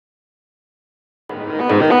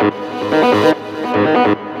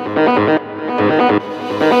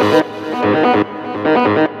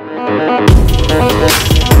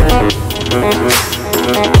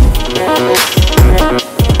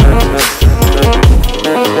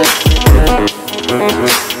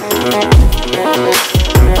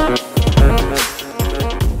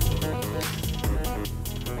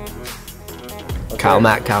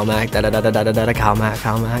Mack, da da da da da da da, Mack,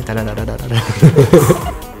 da da da da da da.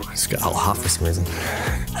 I just got all hot for some reason.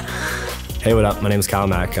 Hey, what up? My name is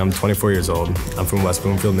Mack. I'm 24 years old. I'm from West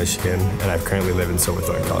Bloomfield, Michigan, and I currently live in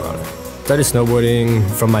Silverthorne, Colorado. Started snowboarding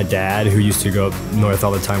from my dad, who used to go up north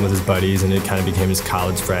all the time with his buddies, and it kind of became his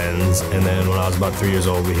college friends. And then when I was about 3 years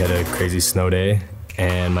old, we had a crazy snow day,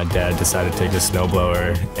 and my dad decided to take a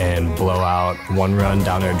snowblower and blow out one run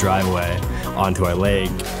down our driveway onto our lake,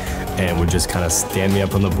 and would just kind of stand me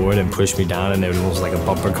up on the board and push me down, and it was like a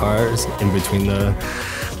bumper cars in between the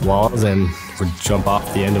walls, and would jump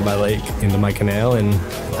off the end of my lake into my canal, and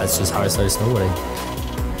that's just how I started snowboarding.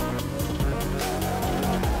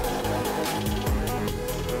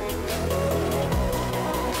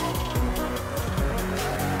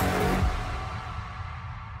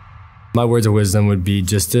 My words of wisdom would be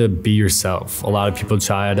just to be yourself. A lot of people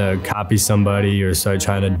try to copy somebody or start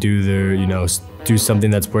trying to do do something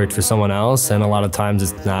that's worked for someone else, and a lot of times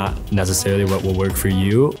it's not necessarily what will work for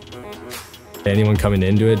you. Anyone coming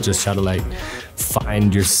into it, just try to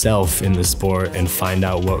find yourself in the sport and find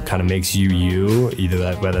out what kind of makes you you,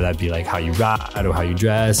 whether that be how you ride or how you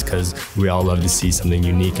dress, because we all love to see something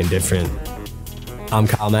unique and different. I'm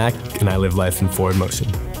Mack, and I live life in forward motion.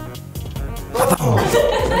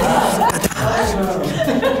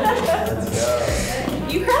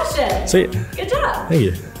 You crushed it. Sweet. Good job. Thank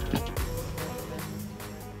you.